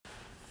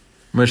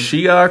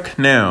Mashiach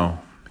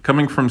now,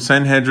 coming from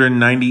Sanhedrin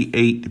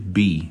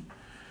 98b.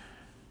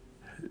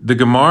 The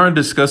Gemara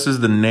discusses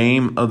the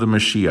name of the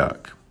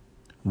Mashiach.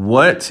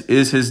 What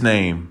is his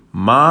name?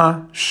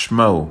 Ma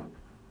Shmo.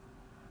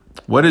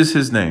 What is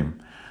his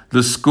name?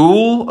 The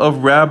school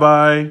of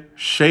Rabbi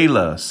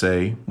Shela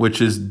say,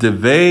 which is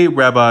Devei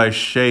Rabbi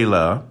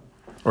Shela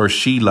or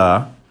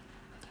Shila.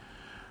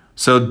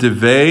 So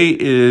Devei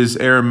is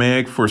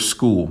Aramaic for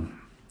school.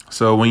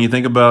 So when you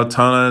think about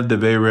Tana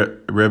Devei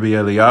Rabbi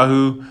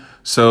Eliyahu,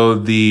 so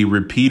the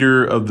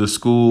repeater of the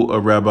school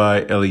of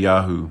Rabbi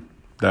Eliyahu,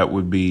 that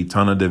would be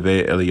Tana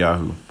Devei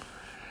Eliyahu.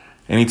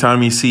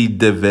 Anytime you see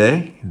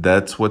Devei,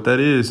 that's what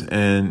that is.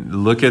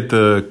 And look at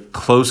the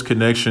close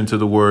connection to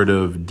the word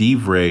of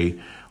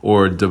Divrei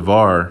or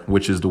Devar,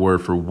 which is the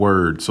word for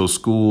word. So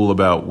school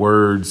about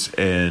words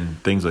and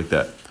things like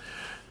that.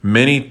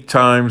 Many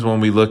times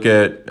when we look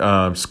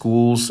at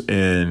schools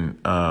and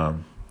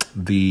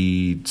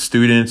the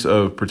students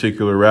of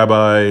particular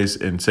rabbis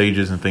and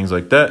sages and things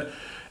like that,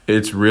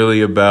 it's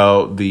really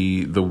about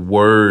the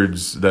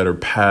words that are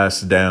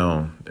passed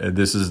down. And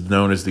this is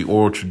known as the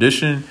oral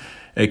tradition,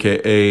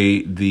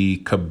 aka the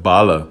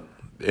Kabbalah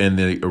in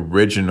the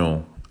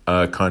original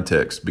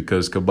context,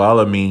 because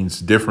Kabbalah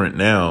means different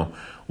now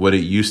what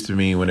it used to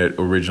mean when it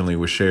originally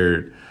was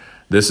shared.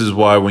 This is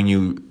why when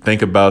you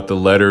think about the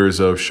letters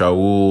of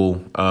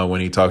Shaul,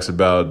 when he talks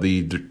about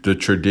the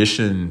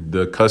tradition,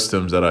 the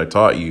customs that I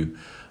taught you,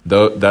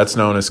 that's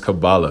known as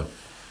Kabbalah.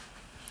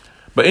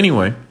 But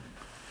anyway,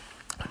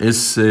 it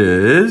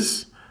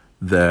says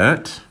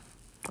that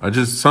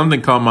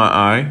something caught my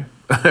eye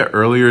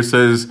earlier. It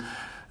says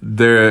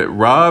that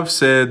Rav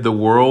said the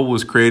world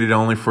was created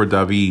only for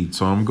David.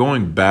 So I'm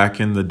going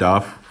back in the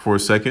daf for a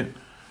second.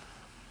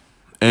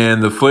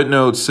 And the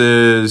footnote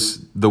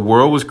says the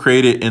world was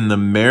created in the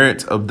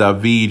merit of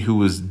David, who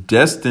was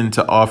destined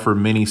to offer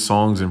many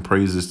songs and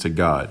praises to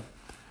God.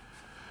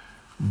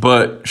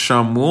 But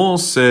Shmuel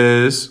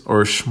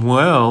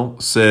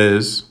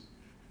says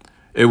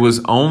it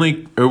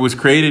was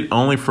created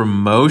only for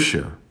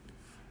Moshe.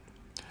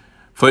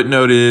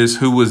 Footnote is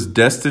who was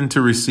destined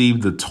to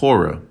receive the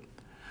Torah.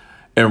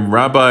 And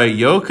Rabbi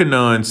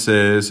Yochanan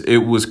says it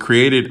was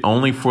created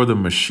only for the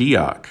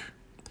Mashiach,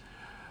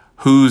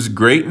 whose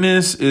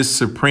greatness is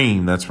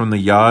supreme. That's from the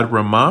Yad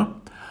Ramah.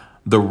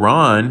 The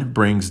Ran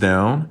brings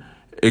down,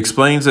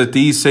 explains that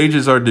these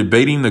sages are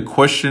debating the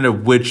question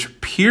of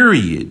which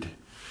period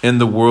in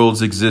the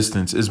world's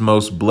existence is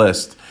most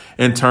blessed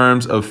in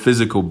terms of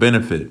physical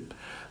benefit.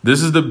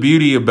 This is the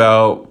beauty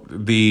about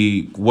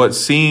what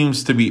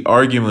seems to be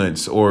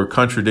arguments or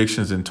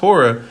contradictions in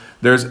Torah.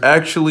 There's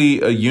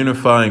actually a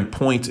unifying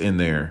point in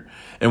there.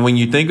 And when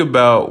you think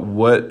about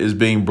what is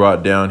being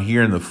brought down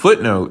here in the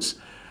footnotes,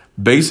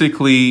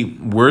 basically,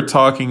 we're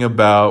talking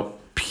about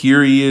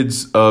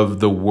periods of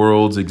the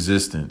world's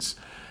existence.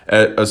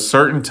 At a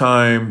certain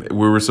time,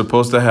 we were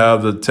supposed to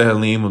have the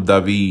Tehillim of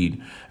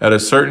David. At a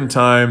certain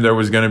time, there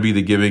was going to be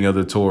the giving of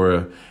the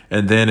Torah.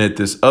 And then at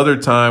this other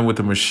time with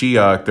the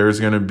Mashiach, there's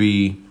going to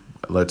be,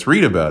 let's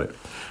read about it.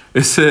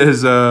 It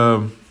says,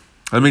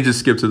 let me just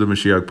skip to the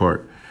Mashiach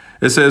part.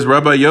 It says,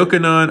 Rabbi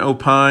Yochanan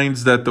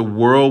opines that the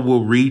world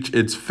will reach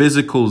its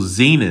physical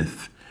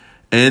zenith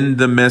in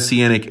the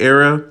Messianic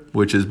era,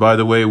 which is, by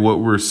the way, what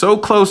we're so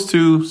close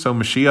to. So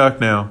Mashiach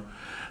now.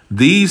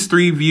 These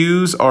three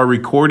views are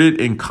recorded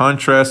in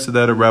contrast to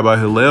that of Rabbi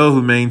Hillel,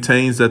 who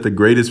maintains that the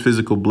greatest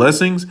physical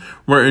blessings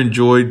were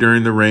enjoyed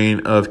during the reign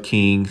of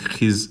King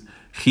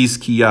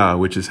Chizkiah,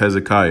 which is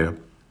Hezekiah.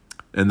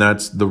 And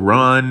that's the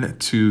run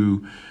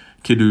to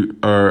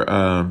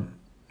Sanhedrin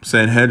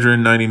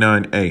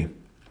 99a.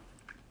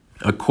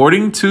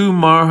 According to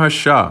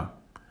Maharsha,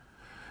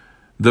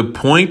 the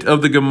point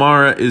of the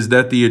Gemara is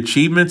that the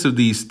achievements of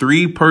these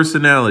three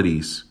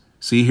personalities,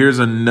 see, here's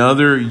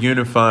another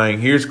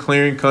unifying, here's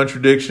clearing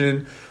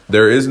contradiction.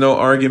 There is no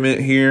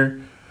argument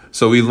here.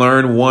 So we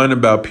learn one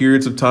about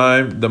periods of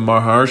time. The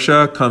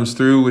Maharsha comes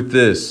through with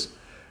this.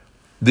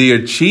 The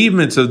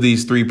achievements of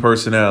these three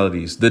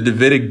personalities, the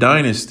Davidic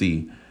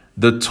dynasty,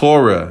 the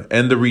Torah,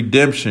 and the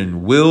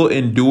redemption will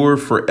endure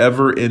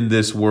forever in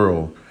this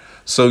world.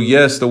 So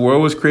yes, the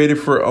world was created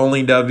for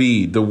only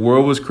David. The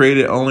world was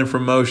created only for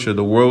Moshe.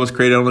 The world was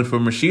created only for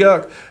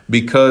Mashiach,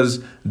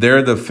 because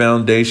they're the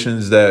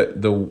foundations that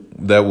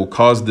will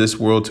cause this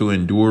world to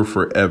endure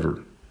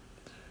forever.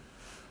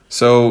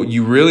 So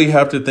you really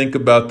have to think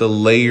about the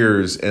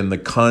layers and the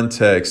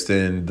context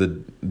and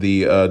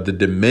the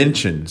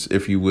dimensions,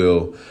 if you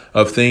will,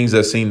 of things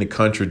that seem to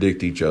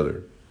contradict each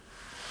other.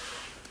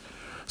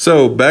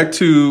 So back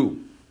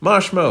to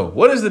Mashmo.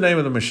 What is the name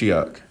of the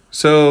Mashiach?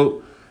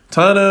 So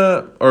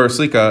Tana or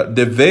Slika,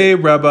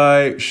 Devei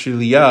Rabbi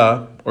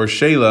Shila or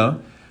Shela,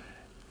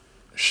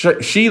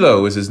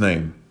 Shiloh is his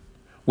name,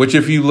 which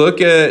if you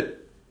look at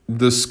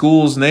the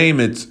school's name,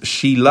 it's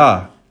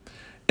Shila,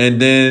 and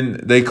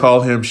then they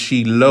call him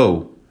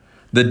Shiloh.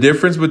 The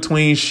difference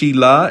between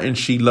Shila and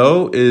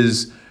Shiloh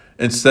is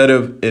instead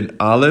of an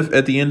aleph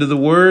at the end of the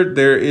word,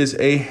 there is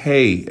a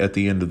hey at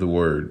the end of the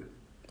word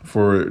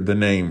for the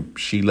name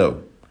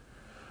Shiloh.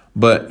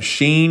 But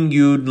Shin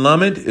Yud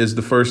Lamed is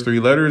the first three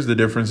letters. The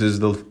difference is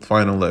the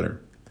final letter.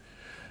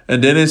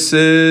 And then it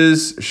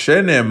says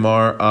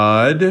Shenemar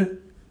Ad,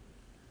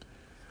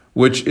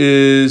 which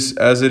is,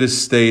 as it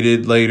is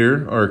stated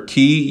later, or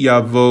Ki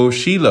Yavo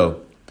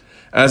Shiloh,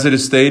 as it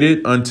is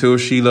stated, until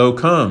Shiloh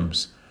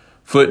comes.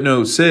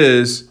 Footnote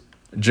says,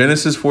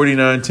 Genesis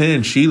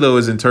 49:10, Shiloh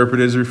is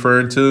interpreted as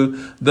referring to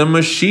the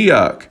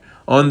Mashiach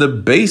on the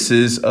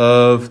basis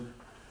of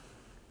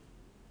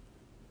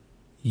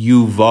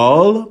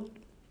Yuval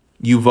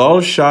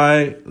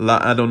Shai La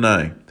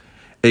Adonai.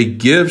 A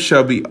gift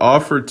shall be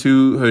offered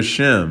to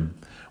Hashem,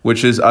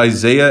 which is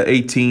Isaiah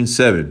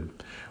 18:7,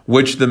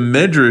 which the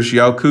Midrash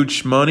Yalkut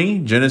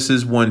Shmoni,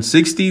 Genesis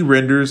 1:60,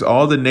 renders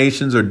all the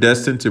nations are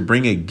destined to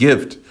bring a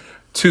gift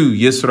to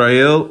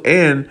Yisrael,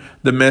 and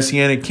the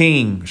Messianic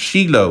king,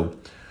 Shiloh,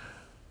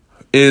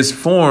 is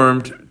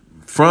formed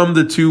from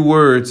the two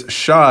words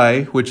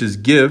Shai, which is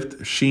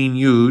gift, Shin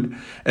Yud,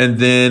 and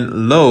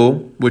then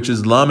Lo, which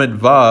is Lamed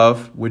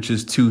Vav, which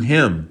is to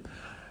him.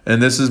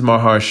 And this is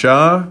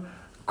Maharsha,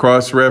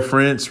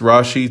 cross-reference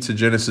Rashi to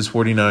Genesis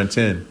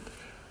 49:10.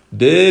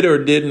 Did or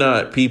did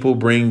not people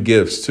bring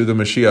gifts to the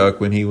Mashiach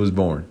when he was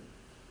born?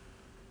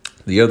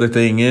 The other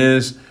thing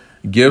is,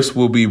 gifts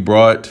will be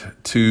brought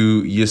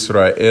to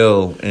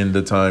Yisrael in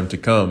the time to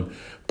come.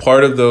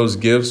 Part of those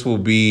gifts will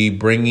be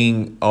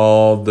bringing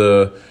all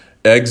the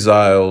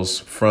exiles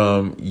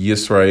from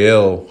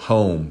Yisrael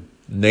home.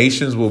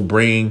 Nations will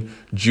bring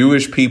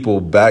Jewish people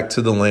back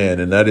to the land,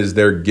 and that is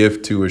their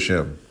gift to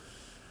Hashem.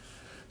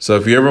 So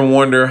if you ever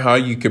wonder how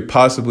you could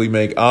possibly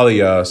make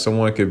Aliyah,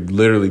 someone could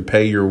literally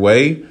pay your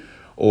way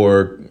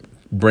or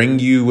bring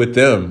you with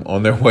them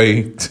on their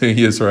way to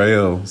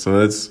Yisrael. So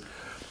that's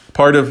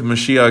part of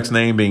Mashiach's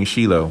name being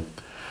Shiloh.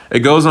 It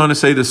goes on to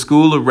say the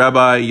school of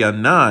Rabbi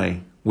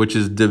Yanai, which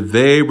is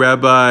Devei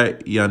Rabbi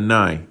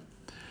Yanai.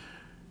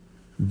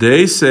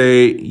 They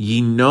say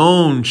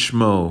Yinon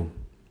Shmo,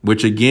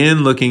 which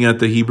again, looking at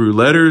the Hebrew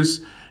letters,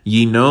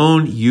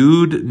 Yinon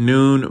Yud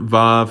Nun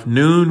Vav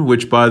Nun,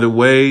 which by the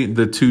way,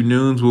 the two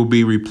nuns will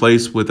be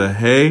replaced with a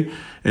Hey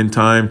in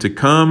time to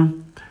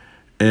come.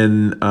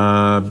 And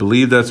I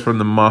believe that's from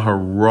the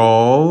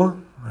Maharal.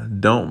 I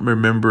don't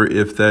remember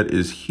if that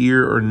is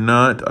here or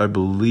not. I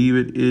believe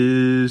it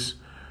is.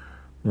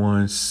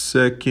 1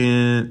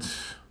 second.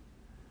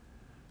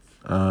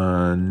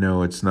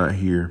 No, it's not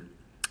here.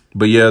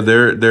 But yeah,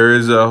 there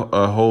is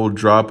a whole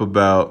drop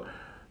about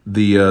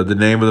the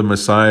name of the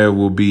Messiah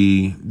will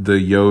be the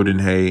Yod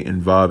and Hey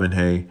and Vav and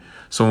Hey.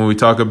 So when we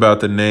talk about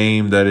the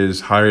name that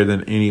is higher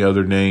than any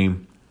other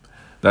name,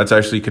 that's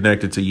actually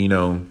connected to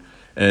Yinon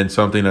and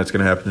something that's going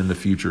to happen in the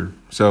future.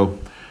 So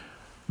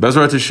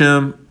Bezrat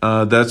Hashem,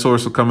 that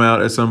source will come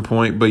out at some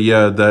point. But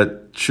yeah,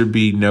 that should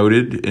be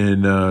noted,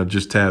 and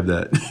just tab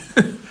that.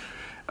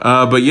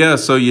 But yeah,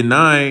 so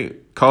Yanai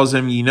calls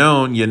him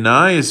Yinon.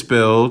 Yanai is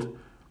spelled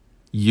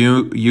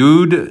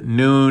Yud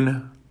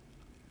Nun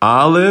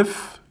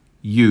Aleph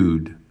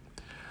Yud.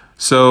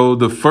 So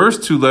the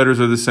first two letters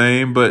are the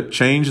same, but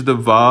change the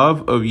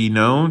Vav of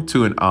Yinon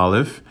to an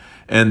Aleph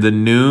and the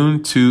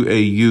Nun to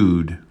a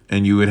Yud,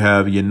 and you would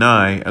have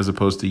Yanai as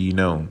opposed to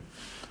Yinon.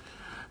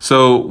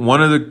 So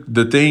one of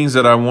the things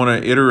that I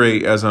want to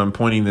iterate as I'm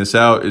pointing this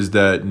out is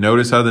that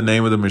notice how the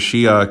name of the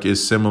Mashiach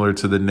is similar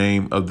to the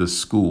name of the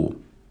school.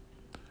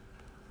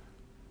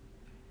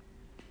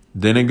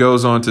 Then it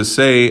goes on to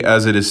say,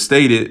 as it is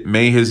stated,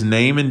 may his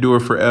name endure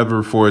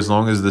forever, for as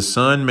long as the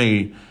sun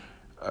may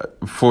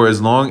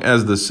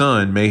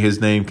his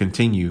name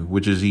continue,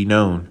 which is he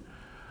known.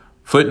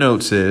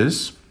 Footnote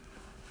says,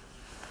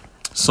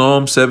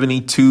 Psalm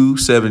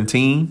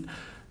 72:17,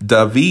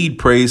 David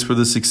prays for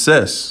the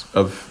success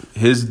of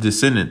his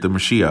descendant, the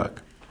Mashiach.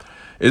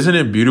 Isn't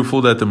it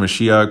beautiful that the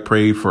Mashiach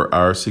prayed for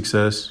our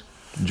success?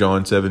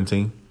 John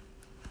 17.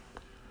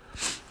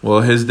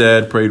 Well, his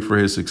dad prayed for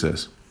his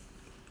success.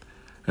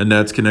 And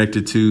that's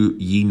connected to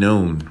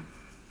Yinon.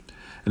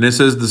 And it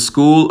says the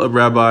school of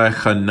Rabbi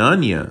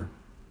Hanania,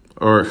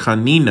 or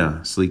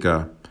Hanina,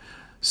 Slika,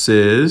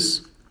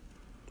 says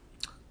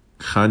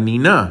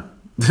Hanina.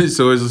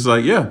 So it's just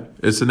like, yeah,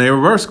 it's the name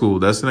of our school.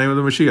 That's the name of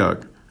the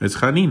Mashiach. It's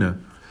Hanina.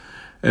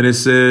 And it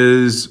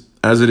says,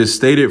 as it is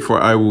stated, for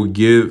I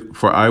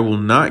will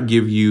not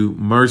give you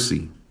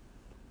mercy,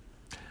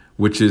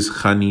 which is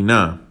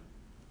Hanina.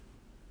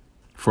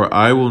 For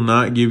I will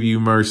not give you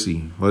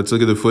mercy. Let's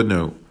look at the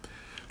footnote.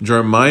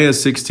 Jeremiah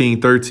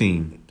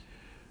 16:13.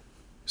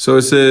 So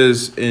it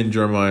says in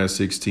Jeremiah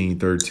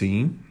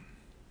 16:13,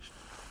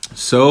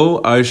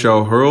 so I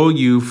shall hurl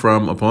you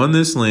from upon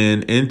this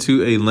land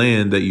into a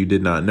land that you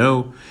did not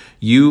know,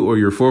 you or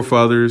your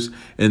forefathers,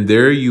 and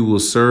there you will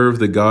serve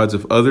the gods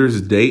of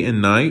others day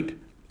and night.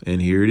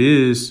 And here it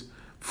is,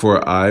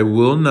 for I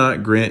will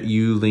not grant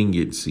you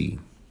leniency.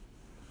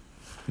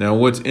 Now,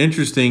 what's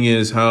interesting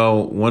is how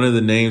one of the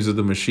names of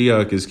the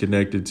Mashiach is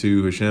connected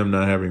to Hashem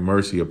not having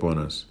mercy upon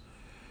us,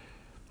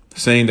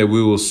 saying that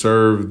we will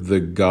serve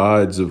the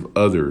gods of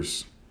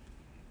others.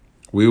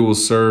 We will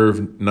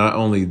serve not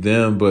only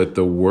them, but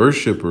the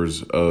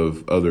worshipers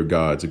of other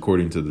gods,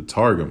 according to the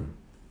Targum.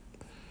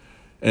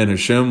 and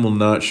Hashem will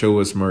not show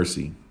us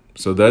mercy.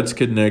 So that's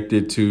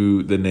connected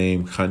to the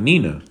name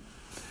Hanina.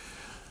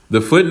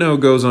 The footnote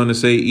goes on to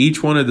say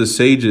each one of the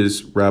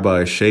sages,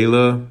 Rabbi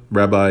Shelah,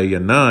 Rabbi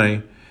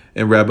Yanai,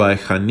 and Rabbi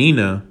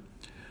Hanina,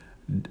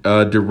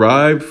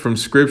 derived from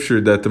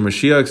scripture that the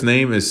Mashiach's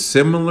name is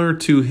similar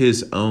to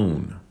his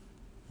own.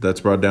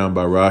 That's brought down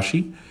by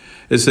Rashi.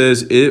 It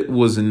says it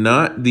was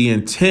not the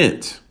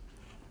intent,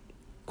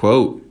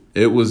 quote,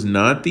 it was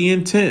not the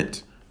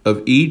intent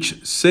of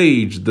each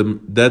sage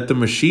that the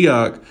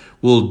Mashiach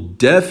will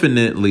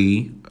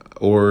definitely,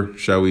 or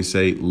shall we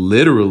say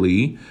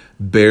literally,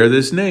 bear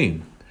this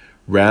name.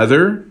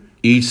 Rather,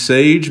 each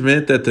sage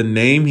meant that the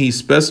name he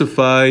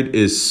specified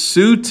is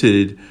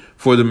suited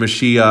for the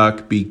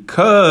Mashiach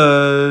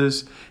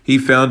because he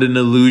found an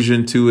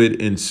allusion to it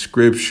in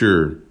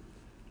scripture.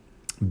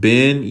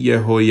 Ben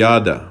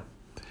Yehoyada.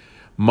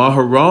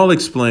 Maharal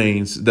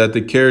explains that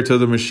the character of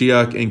the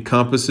Mashiach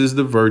encompasses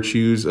the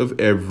virtues of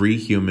every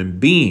human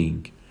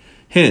being.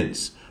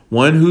 Hence,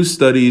 one who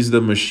studies the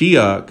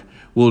Mashiach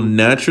will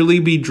naturally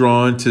be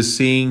drawn to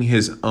seeing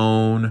his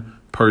own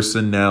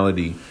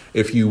personality.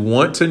 If you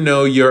want to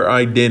know your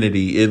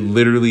identity, it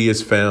literally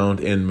is found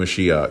in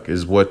Mashiach,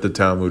 is what the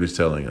Talmud is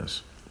telling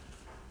us.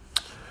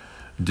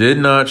 Did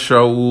not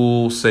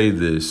Shaul say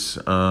this?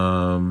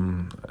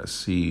 Let's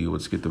see.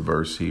 Let's get the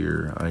verse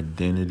here.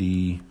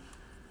 Identity.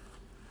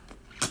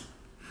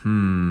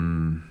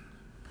 One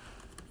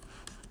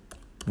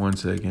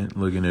second.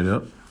 Looking it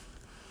up.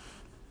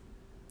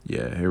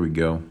 Yeah, here we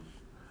go.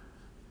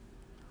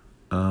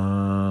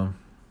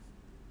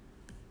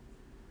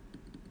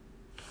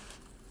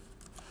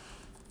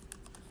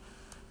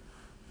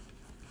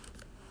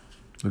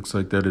 Looks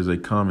like that is a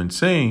common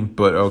saying,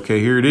 but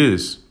okay, here it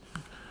is.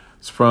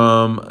 It's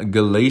from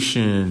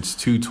Galatians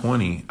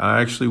 2:20.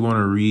 I actually want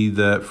to read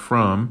that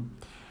from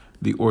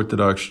the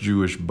Orthodox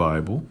Jewish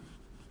Bible.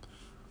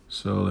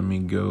 So let me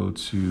go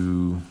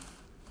to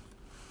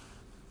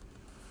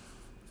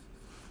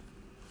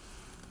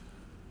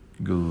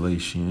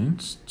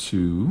Galatians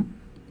 2.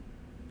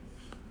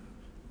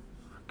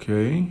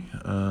 Okay.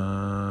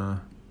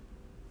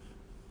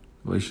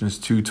 Galatians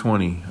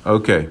 2:20.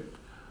 Okay.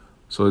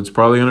 So it's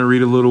probably going to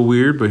read a little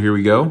weird, but here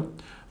we go.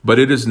 But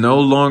it is no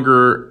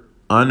longer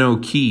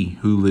Anoki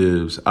who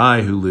lives,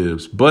 I who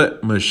lives,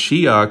 but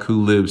Mashiach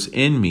who lives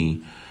in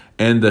me.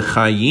 And the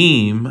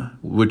Chayim,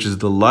 which is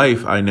the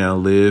life I now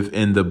live,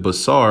 in the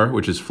Basar,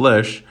 which is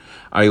flesh,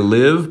 I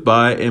live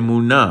by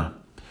Emunah.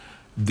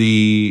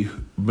 The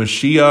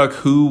Mashiach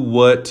who,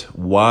 what,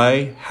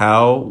 why,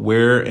 how,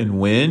 where, and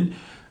when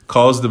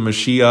calls the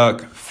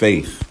Mashiach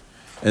faith.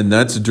 And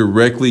that's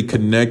directly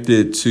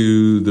connected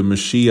to the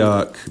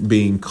Mashiach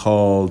being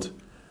called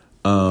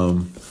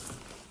Hanina.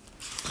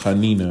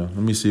 Let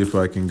me see if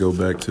I can go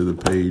back to the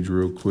page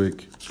real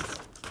quick.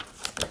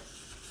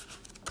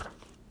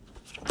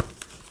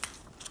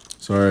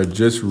 Sorry, I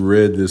just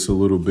read this a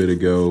little bit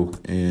ago,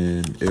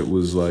 and it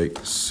was like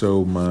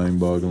so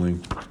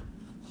mind-boggling.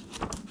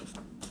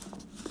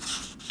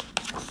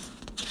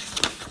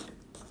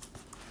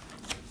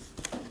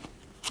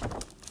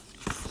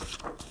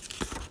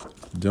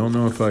 Don't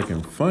know if I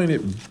can find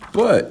it,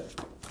 but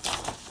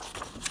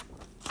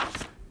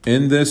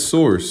in this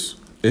source,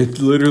 it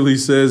literally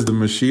says the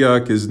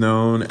Mashiach is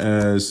known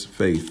as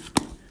faith.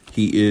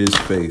 He is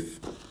faith.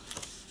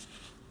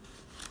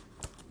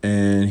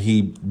 And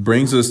he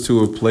brings us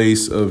to a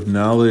place of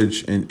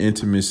knowledge and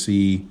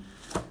intimacy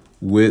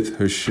with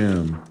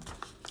Hashem.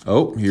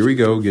 Oh, here we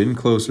go, getting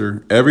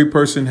closer. Every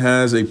person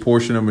has a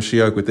portion of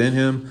Mashiach within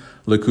him.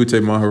 Likutei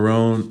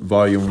Maharon,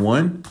 Volume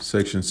 1,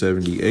 Section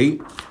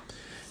 78.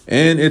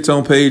 And it's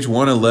on page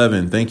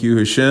 111. Thank you,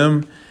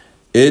 Hashem.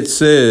 It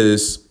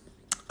says,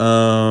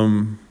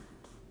 where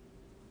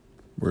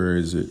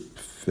is it?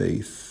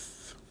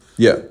 Faith.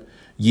 Yeah.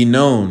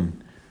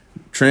 Yinon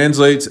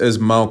translates as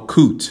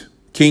Malkut,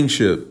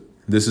 kingship.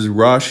 This is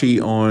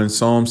Rashi on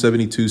Psalm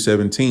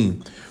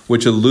 72:17,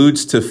 which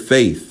alludes to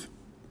faith.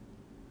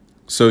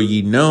 So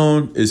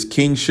Yinon is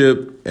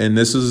kingship, and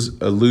this is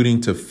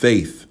alluding to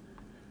faith.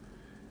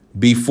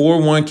 Before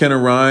one can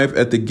arrive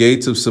at the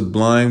gates of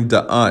sublime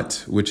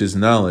da'at, which is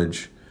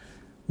knowledge,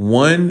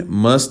 one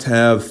must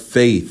have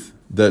faith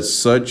that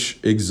such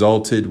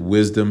exalted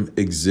wisdom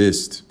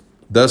exists.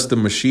 Thus, the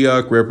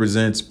Mashiach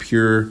represents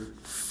pure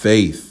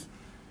faith.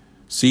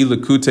 See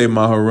Likutei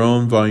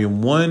Maharon,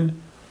 Volume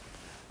 1,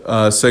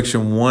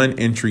 Section 1,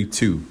 Entry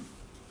 2.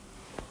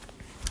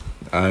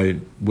 I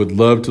would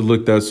love to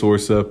look that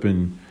source up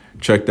and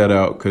check that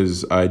out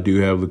because I do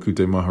have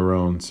Likutei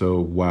Maharon, so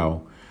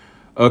wow.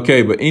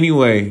 Okay, but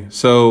anyway,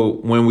 so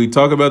when we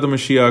talk about the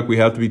Mashiach, we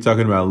have to be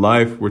talking about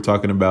life. We're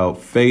talking about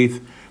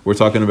faith. We're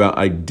talking about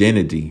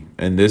identity.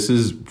 And this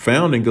is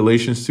found in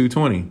Galatians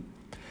 2:20.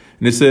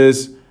 And it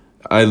says,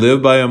 I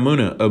live by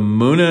Amunah.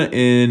 Amunah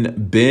in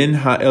Ben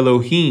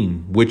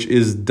HaElohim, which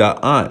is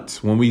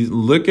Da'at. When we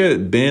look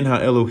at Ben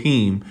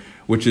HaElohim,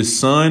 which is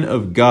Son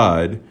of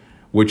God,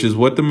 which is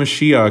what the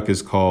Mashiach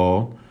is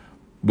called,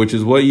 which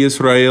is what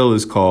Yisrael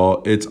is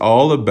called. It's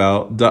all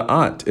about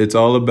da'at. It's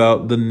all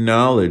about the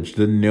knowledge,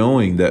 the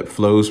knowing that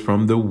flows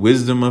from the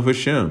wisdom of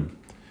Hashem.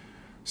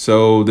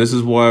 So this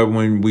is why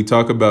when we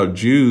talk about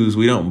Jews,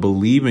 we don't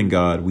believe in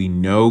God. We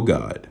know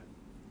God.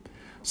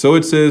 So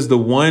it says the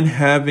one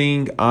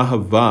having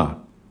ahava,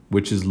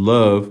 which is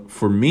love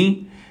for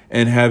me,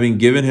 and having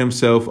given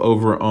himself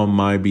over on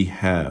my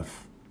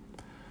behalf.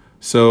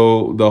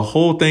 So the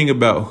whole thing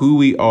about who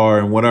we are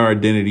and what our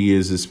identity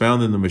is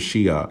found in the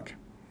Mashiach.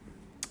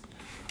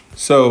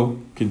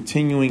 So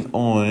continuing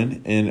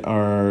on in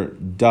our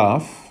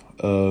daf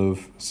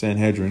of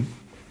Sanhedrin,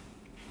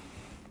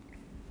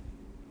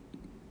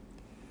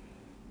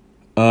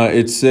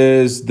 it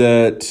says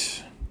that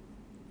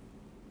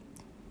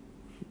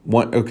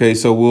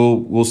so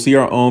we'll see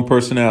our own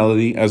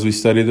personality as we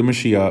study the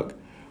Mashiach.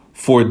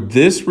 For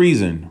this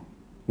reason,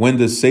 when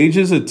the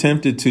sages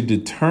attempted to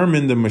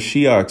determine the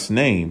Mashiach's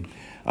name,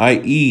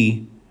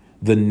 i.e.,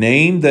 the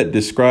name that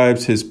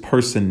describes his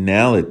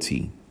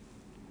personality.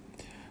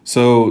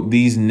 So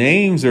these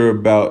names are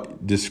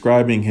about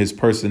describing his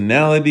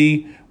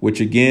personality, which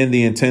again,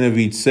 the intent of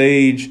each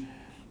sage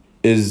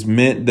is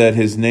meant that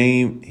his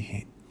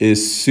name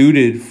is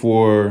suited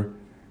for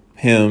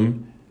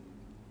him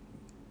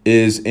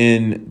is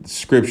in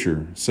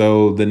scripture.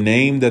 So the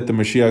name that the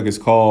Mashiach is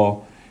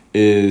called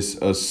is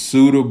a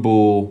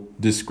suitable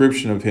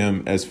description of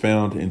him as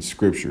found in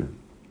scripture.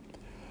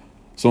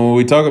 So when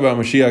we talk about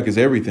Mashiach as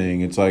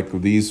everything, it's like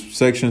these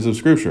sections of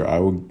scripture. I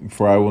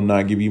will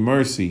not give you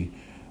mercy,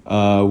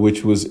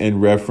 which was in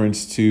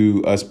reference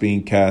to us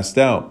being cast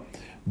out.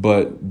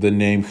 But the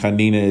name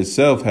Hanina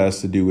itself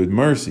has to do with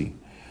mercy.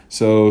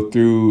 So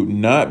through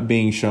not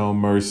being shown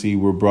mercy,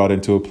 we're brought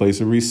into a place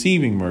of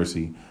receiving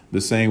mercy.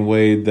 The same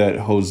way that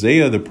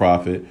Hosea the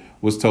prophet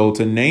was told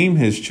to name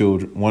his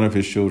children, one of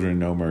his children,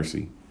 no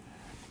mercy.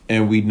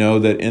 And we know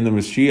that in the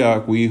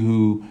Mashiach, we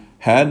who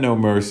had no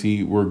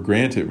mercy were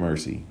granted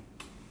mercy.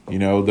 You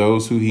know,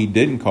 those who he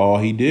didn't call,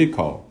 he did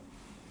call.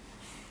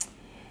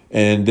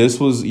 And this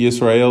was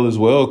Yisrael as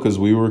well, because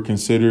we were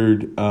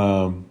considered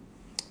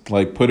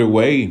put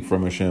away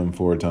from Hashem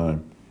for a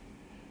time.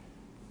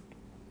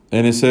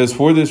 And it says,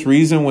 for this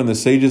reason, when the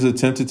sages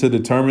attempted to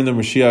determine the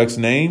Mashiach's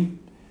name,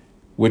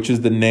 which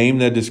is the name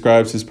that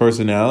describes his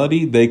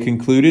personality, they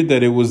concluded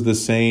that it was the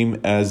same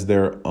as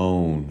their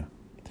own.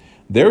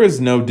 There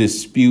is no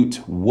dispute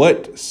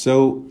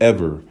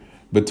whatsoever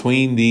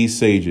between these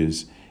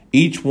sages.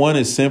 Each one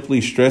is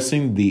simply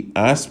stressing the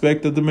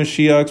aspect of the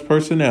Mashiach's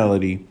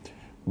personality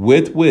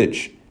with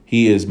which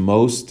he is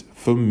most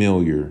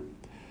familiar.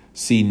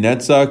 See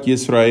Netzach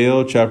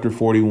Yisrael, chapter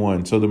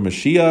 41. So the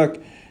Mashiach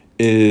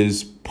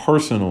is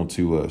personal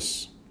to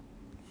us.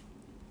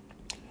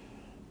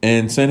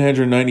 And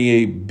Sanhedrin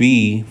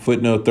 98b,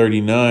 footnote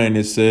 39,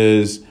 it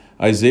says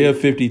Isaiah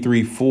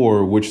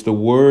 53:4, which the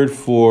word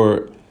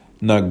for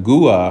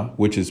Nagua,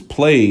 which is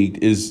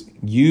plagued, is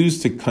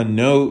used to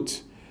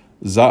connote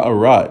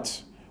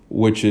Za'arat,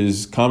 which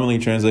is commonly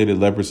translated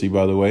leprosy,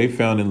 by the way,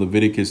 found in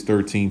Leviticus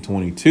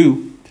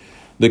 13:22.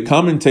 The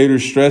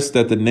commentators stress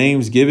that the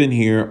names given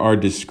here are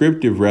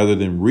descriptive rather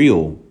than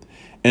real,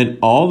 and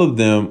all of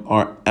them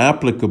are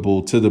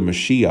applicable to the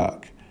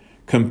Mashiach.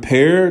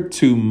 Compared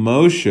to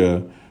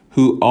Moshe,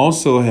 who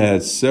also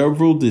had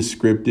several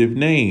descriptive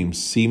names.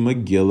 See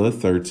Megillah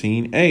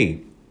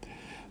 13a.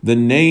 The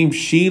name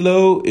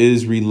Shiloh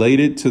is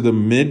related to the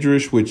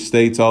Midrash, which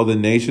states all the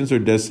nations are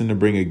destined to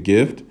bring a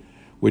gift,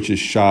 which is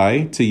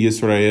Shai, to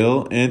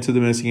Yisrael and to the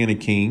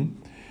Messianic king.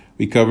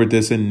 We covered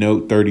this in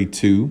note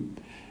 32.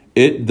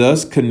 It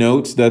thus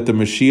connotes that the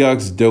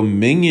Mashiach's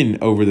dominion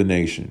over the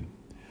nation.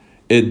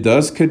 It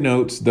thus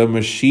connotes the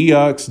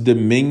Mashiach's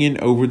dominion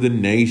over the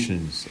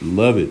nations.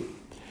 Love it.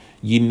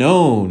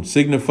 Yinon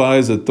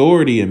signifies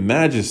authority and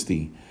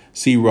majesty.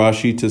 See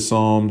Rashi to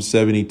Psalm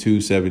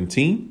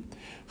 72:17.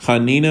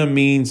 Hanina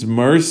means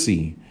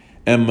mercy.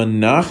 And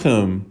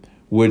Menachem,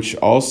 which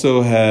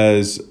also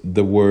has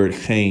the word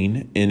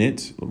chen in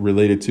it,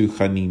 related to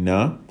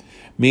Hanina,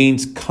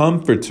 means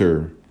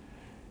comforter.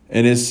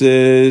 And it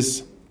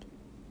says,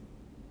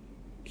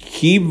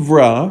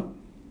 Kivra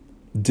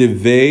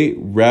Deve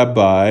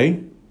Rabbi,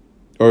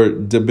 or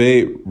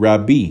Deve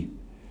Rabbi,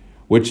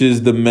 which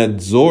is the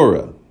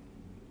Metzora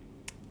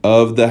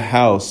of the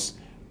house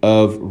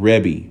of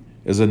Rebbe,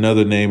 is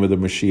another name of the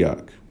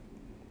Mashiach.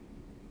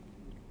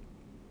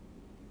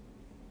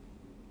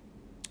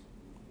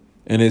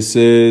 And it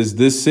says,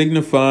 this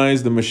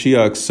signifies the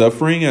Mashiach's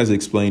suffering as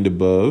explained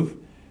above.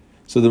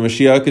 So the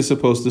Mashiach is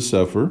supposed to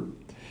suffer.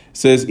 It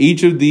says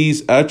each of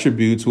these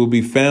attributes will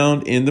be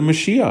found in the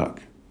Mashiach.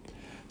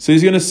 So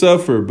he's going to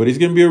suffer, but he's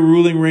going to be a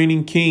ruling,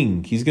 reigning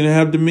king. He's going to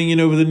have dominion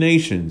over the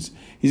nations.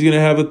 He's going to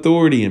have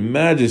authority and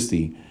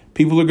majesty.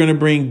 People are going to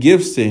bring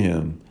gifts to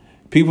him.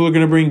 People are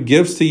going to bring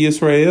gifts to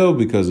Yisrael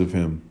because of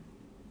him.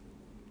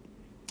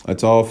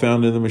 That's all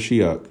found in the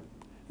Mashiach.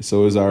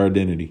 So is our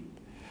identity.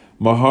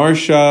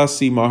 Maharsha,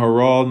 see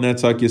Maharal,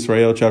 Netzach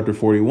Yisrael, chapter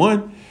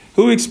 41,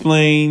 who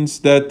explains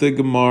the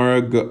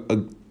Gemara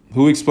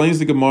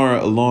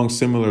along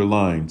similar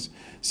lines.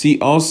 See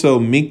also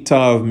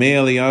Miktav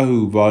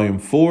Me'eliyahu, Volume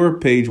 4,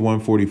 page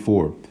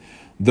 144.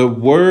 The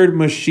word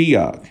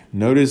Mashiach,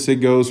 notice it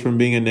goes from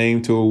being a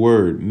name to a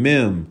word.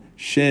 Mem,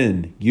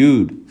 Shin,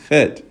 Yud,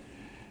 Chet,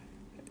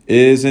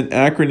 is an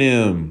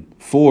acronym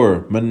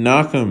for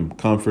Menachem,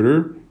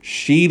 comforter,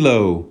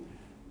 Shiloh,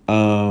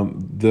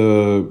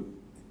 the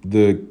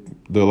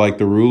like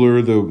the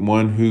ruler, the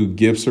one who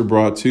gifts are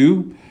brought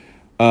to,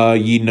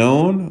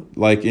 Yinon,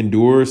 like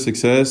endure,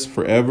 success,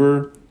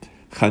 forever,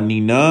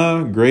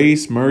 Chanina,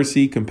 grace,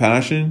 mercy,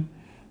 compassion.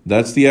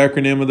 That's the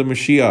acronym of the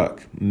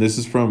Mashiach. And this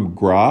is from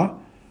Gra,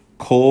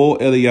 Kol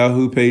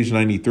Eliyahu, page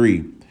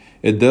 93.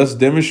 It thus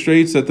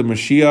demonstrates that the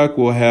Mashiach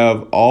will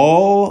have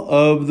all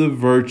of the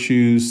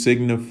virtues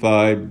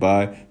signified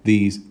by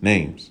these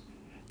names.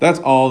 That's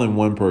all in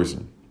one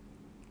person.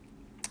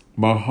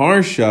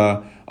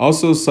 Maharsha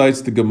also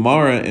cites the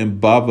Gemara in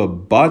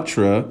Bava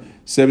Batra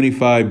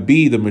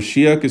 75b. The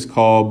Mashiach is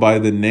called by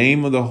the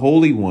name of the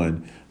Holy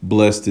One,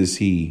 blessed is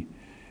he,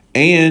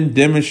 and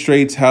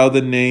demonstrates how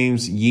the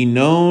names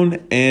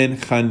Yinon and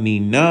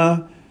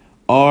Chanina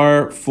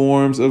are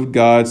forms of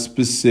God's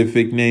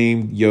specific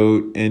name,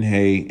 Yod and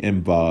Hey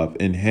and Vav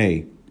and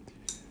Hey.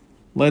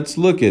 Let's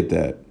look at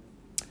that.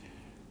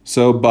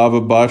 So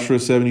Bava Batra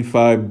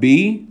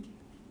 75b.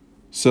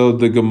 So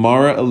the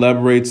Gemara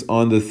elaborates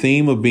on the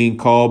theme of being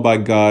called by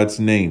God's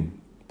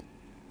name.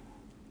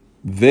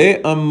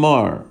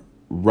 Ve'amar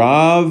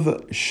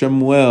Rav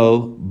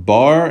Shemuel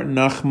bar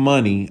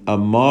Nachmani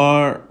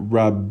Amar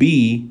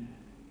Rabbi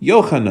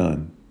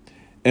Yochanan.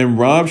 And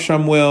Rav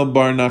Shemuel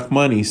bar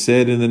Nachmani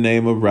said in the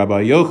name of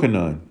Rabbi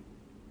Yochanan,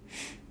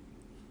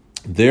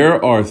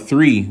 there are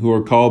three who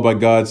are called by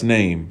God's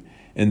name,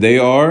 and they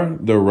are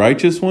the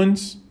righteous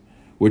ones,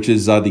 which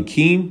is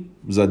Zadikim,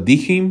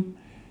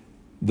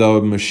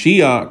 the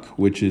Mashiach,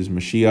 which is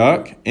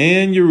Mashiach,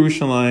 and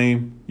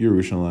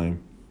Yerushalayim.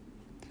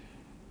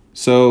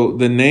 So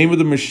the name of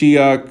the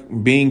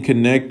Mashiach being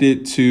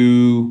connected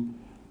to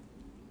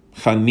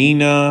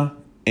Chanina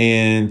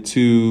and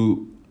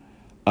to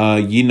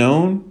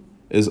Yinon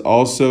is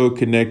also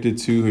connected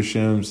to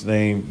Hashem's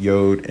name,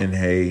 Yod and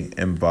Hey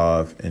and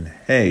Vav and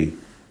Hey.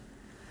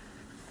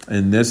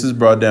 And this is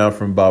brought down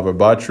from Bava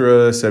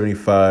Batra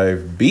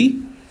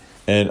 75b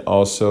and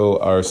also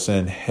our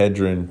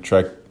Sanhedrin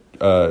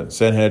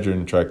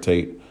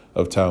tractate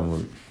of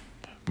Talmud.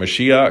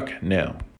 Mashiach now.